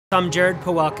I'm Jared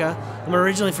Pawelka. I'm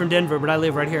originally from Denver, but I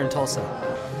live right here in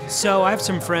Tulsa. So I have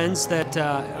some friends that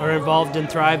are involved in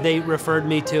Thrive. They referred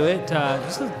me to it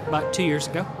just about 2 years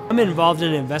ago. I'm involved in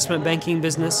an investment banking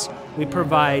business. We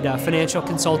provide financial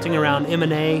consulting around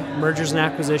M&A, mergers and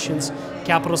acquisitions,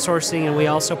 capital sourcing, and we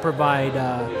also provide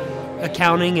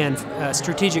accounting and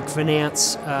strategic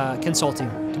finance consulting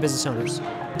to business owners.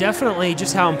 Definitely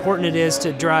just how important it is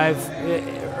to drive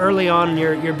early on in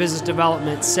your business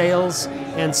development, sales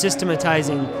and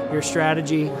systematizing your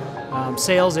strategy,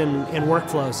 sales and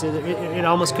workflows. It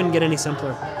almost couldn't get any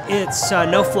simpler. It's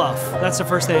no fluff. That's the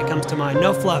first thing that comes to mind.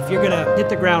 No fluff. You're going to hit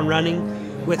the ground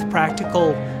running with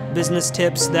practical business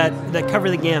tips that cover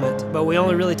the gamut, but we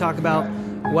only really talk about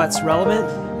what's relevant.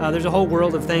 There's a whole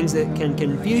world of things that can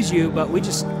confuse you, but we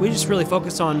just really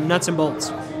focus on nuts and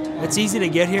bolts. It's easy to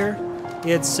get here.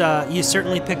 It's you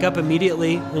certainly pick up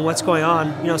immediately in what's going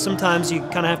on. You know, sometimes you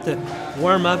kind of have to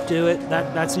warm up to it.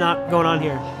 That's not going on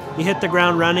here. You hit the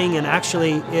ground running, and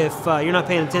actually, if you're not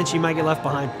paying attention, you might get left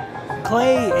behind.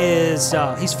 Clay is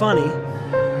he's funny,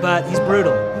 but he's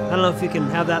brutal. I don't know if you can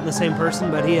have that in the same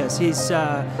person, but he is. He's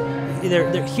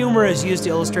their humor is used to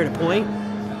illustrate a point.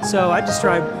 So I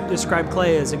describe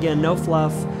Clay as, again, no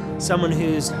fluff. Someone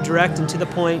who's direct and to the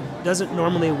point, doesn't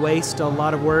normally waste a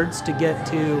lot of words to get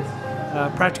to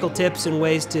practical tips and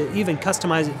ways to even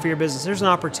customize it for your business. There's an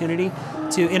opportunity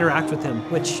to interact with him,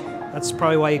 which that's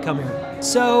probably why you come here.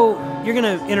 So you're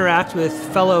going to interact with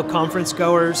fellow conference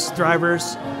goers,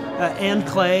 Thrivers, and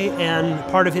Clay and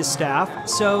part of his staff.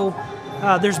 So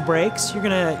there's breaks. You're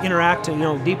going to interact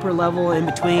at deeper level in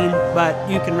between,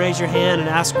 but you can raise your hand and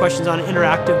ask questions on an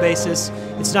interactive basis.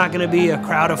 It's not going to be a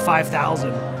crowd of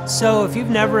 5,000. So if you've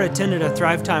never attended a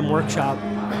Thrive Time workshop,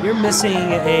 you're missing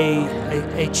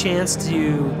a chance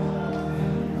to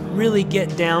really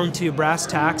get down to brass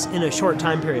tacks in a short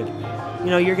time period.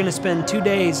 You're going to spend 2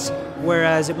 days,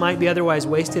 whereas it might be otherwise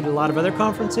wasted at a lot of other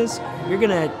conferences. You're going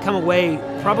to come away,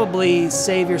 probably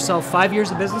save yourself 5 years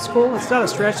of business school. It's not a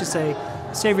stretch to say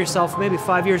save yourself maybe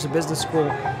 5 years of business school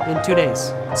in 2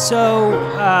 days. So,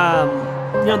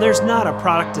 there's not a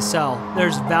product to sell.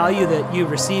 There's value that you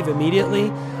receive immediately,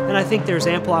 and I think there's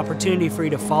ample opportunity for you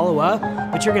to follow up,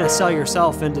 but you're going to sell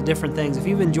yourself into different things. If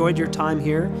you've enjoyed your time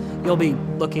here, you'll be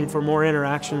looking for more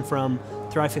interaction from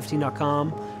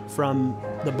Thrive15.com, from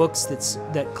the books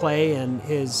that Clay and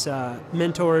his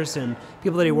mentors and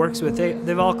people that he works with,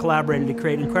 they've all collaborated to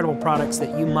create incredible products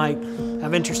that you might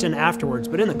have interest in afterwards.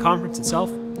 But in the conference itself,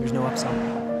 there's no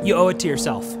upsell. You owe it to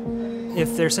yourself.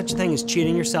 If there's such a thing as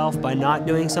cheating yourself by not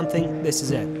doing something, this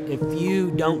is it. If you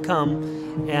don't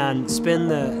come and spend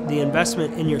the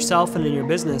investment in yourself and in your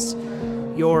business,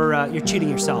 you're cheating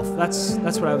yourself. That's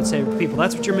what I would say to people.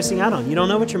 That's what you're missing out on. You don't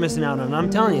know what you're missing out on. I'm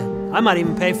telling you, I might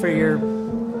even pay for your.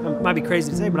 It might be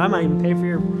crazy to say, but I might even pay for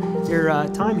your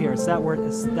time here. It's that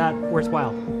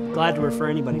worthwhile. Glad to refer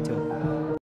anybody to it.